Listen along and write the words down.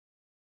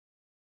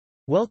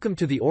Welcome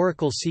to the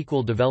Oracle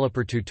SQL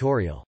Developer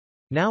tutorial.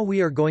 Now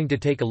we are going to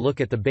take a look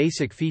at the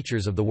basic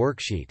features of the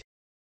worksheet.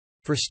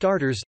 For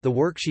starters, the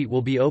worksheet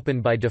will be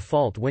open by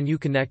default when you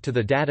connect to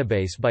the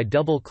database by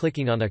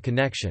double-clicking on a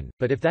connection,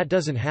 but if that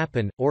doesn't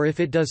happen, or if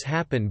it does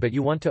happen but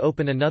you want to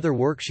open another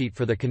worksheet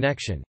for the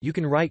connection, you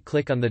can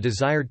right-click on the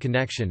desired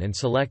connection and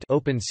select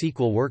Open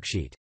SQL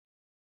Worksheet.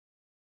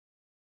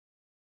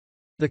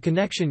 The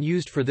connection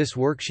used for this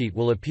worksheet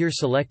will appear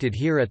selected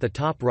here at the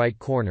top right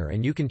corner,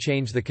 and you can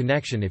change the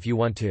connection if you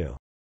want to.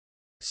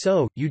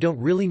 So, you don't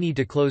really need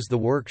to close the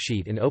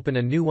worksheet and open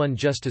a new one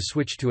just to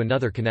switch to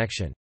another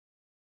connection.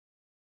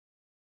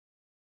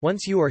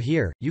 Once you are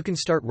here, you can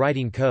start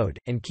writing code,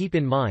 and keep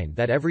in mind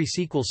that every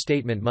SQL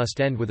statement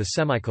must end with a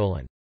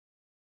semicolon.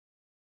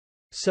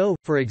 So,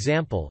 for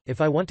example,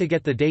 if I want to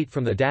get the date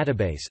from the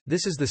database,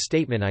 this is the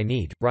statement I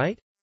need, right?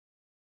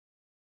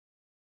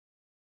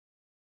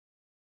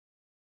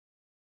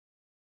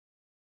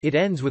 It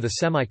ends with a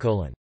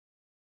semicolon.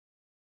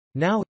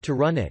 Now, to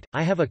run it,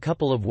 I have a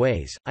couple of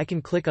ways. I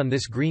can click on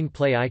this green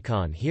play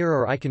icon here,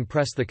 or I can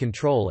press the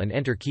Ctrl and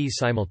Enter keys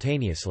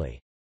simultaneously.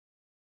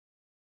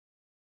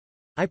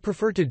 I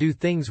prefer to do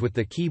things with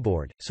the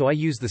keyboard, so I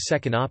use the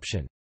second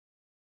option.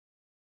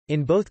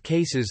 In both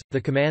cases,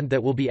 the command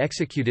that will be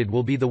executed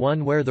will be the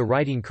one where the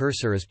writing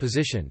cursor is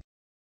positioned.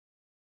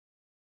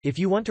 If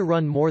you want to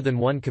run more than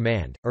one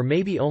command, or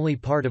maybe only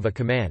part of a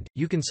command,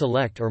 you can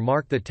select or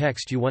mark the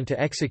text you want to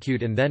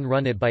execute and then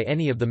run it by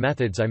any of the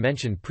methods I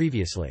mentioned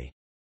previously.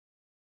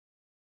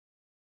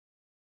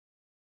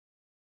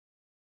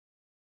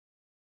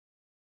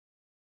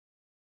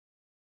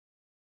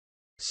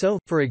 So,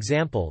 for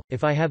example,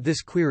 if I have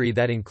this query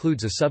that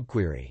includes a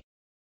subquery,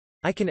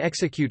 I can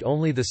execute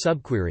only the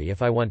subquery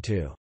if I want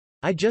to.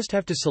 I just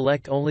have to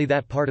select only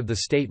that part of the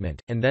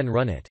statement, and then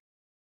run it.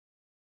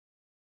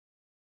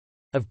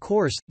 Of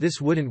course, this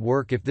wouldn't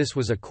work if this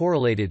was a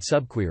correlated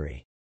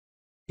subquery.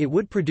 It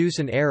would produce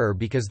an error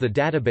because the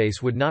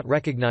database would not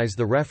recognize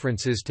the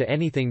references to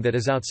anything that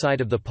is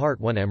outside of the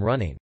part 1 I'm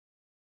running.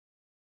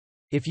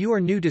 If you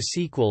are new to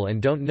SQL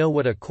and don't know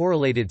what a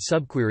correlated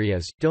subquery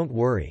is, don't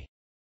worry.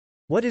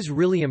 What is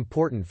really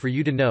important for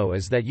you to know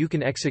is that you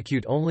can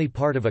execute only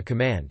part of a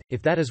command,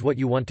 if that is what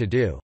you want to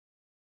do.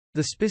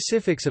 The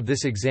specifics of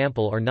this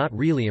example are not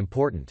really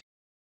important.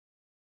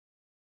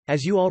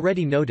 As you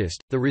already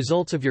noticed, the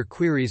results of your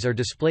queries are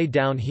displayed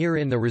down here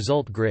in the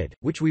result grid,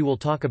 which we will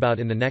talk about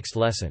in the next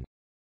lesson.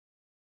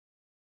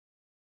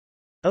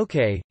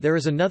 Okay, there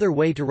is another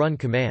way to run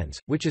commands,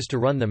 which is to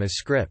run them as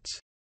scripts.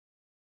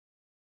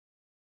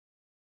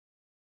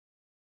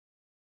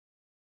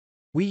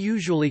 We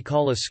usually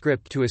call a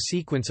script to a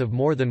sequence of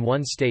more than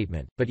one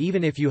statement, but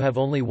even if you have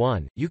only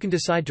one, you can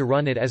decide to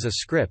run it as a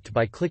script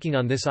by clicking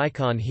on this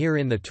icon here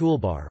in the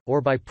toolbar, or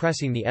by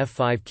pressing the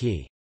F5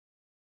 key.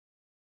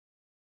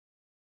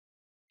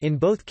 In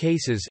both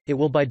cases, it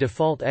will by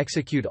default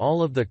execute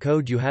all of the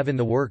code you have in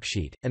the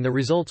worksheet, and the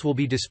results will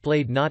be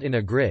displayed not in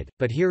a grid,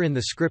 but here in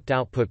the script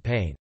output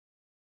pane.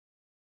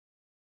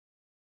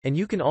 And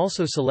you can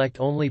also select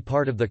only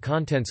part of the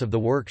contents of the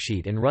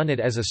worksheet and run it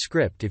as a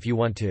script if you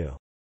want to.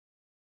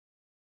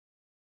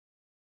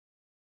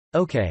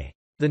 Okay.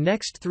 The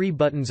next three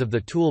buttons of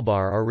the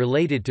toolbar are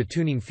related to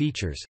tuning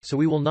features, so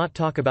we will not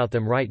talk about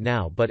them right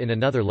now but in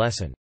another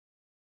lesson.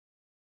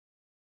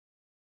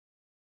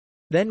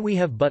 Then we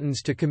have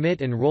buttons to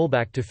commit and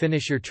rollback to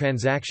finish your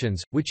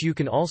transactions, which you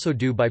can also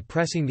do by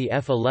pressing the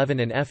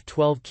F11 and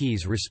F12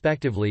 keys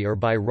respectively, or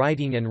by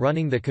writing and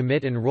running the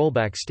commit and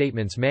rollback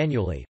statements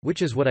manually,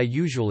 which is what I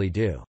usually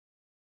do.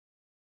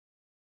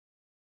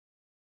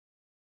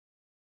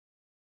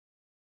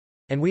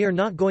 And we are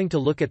not going to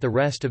look at the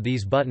rest of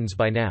these buttons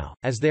by now,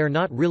 as they are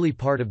not really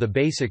part of the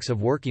basics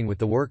of working with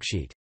the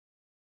worksheet.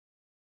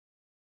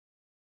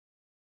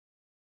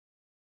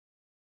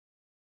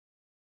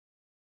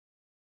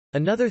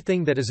 Another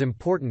thing that is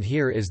important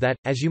here is that,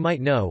 as you might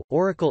know,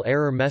 Oracle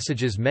error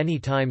messages many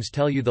times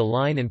tell you the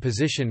line and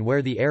position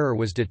where the error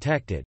was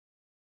detected.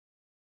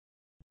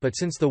 But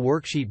since the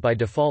worksheet by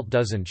default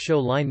doesn't show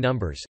line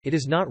numbers, it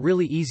is not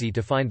really easy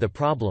to find the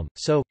problem,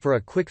 so, for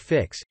a quick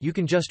fix, you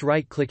can just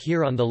right-click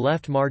here on the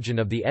left margin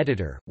of the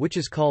editor, which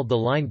is called the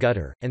line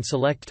gutter, and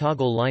select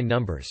Toggle Line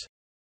Numbers.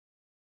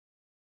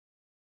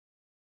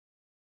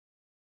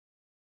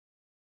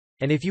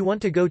 And if you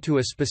want to go to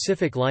a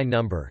specific line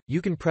number,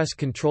 you can press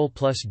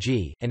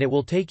Ctrl+G, and it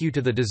will take you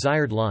to the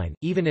desired line,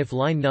 even if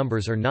line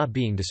numbers are not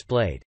being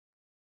displayed.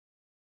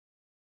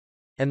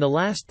 And the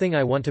last thing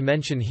I want to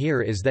mention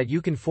here is that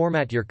you can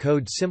format your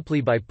code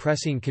simply by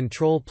pressing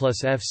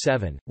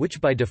Ctrl+F7, which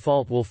by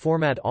default will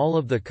format all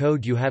of the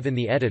code you have in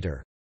the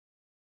editor.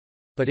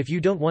 But if you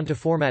don't want to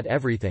format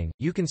everything,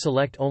 you can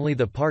select only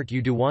the part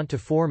you do want to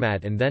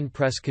format and then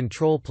press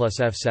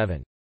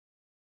Ctrl+F7.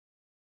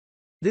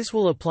 This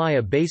will apply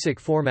a basic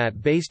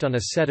format based on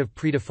a set of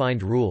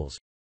predefined rules,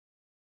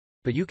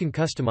 but you can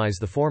customize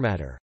the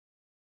formatter.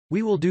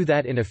 We will do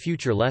that in a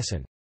future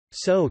lesson.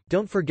 So,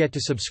 don't forget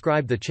to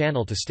subscribe the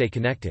channel to stay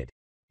connected.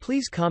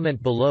 Please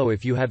comment below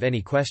if you have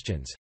any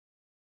questions.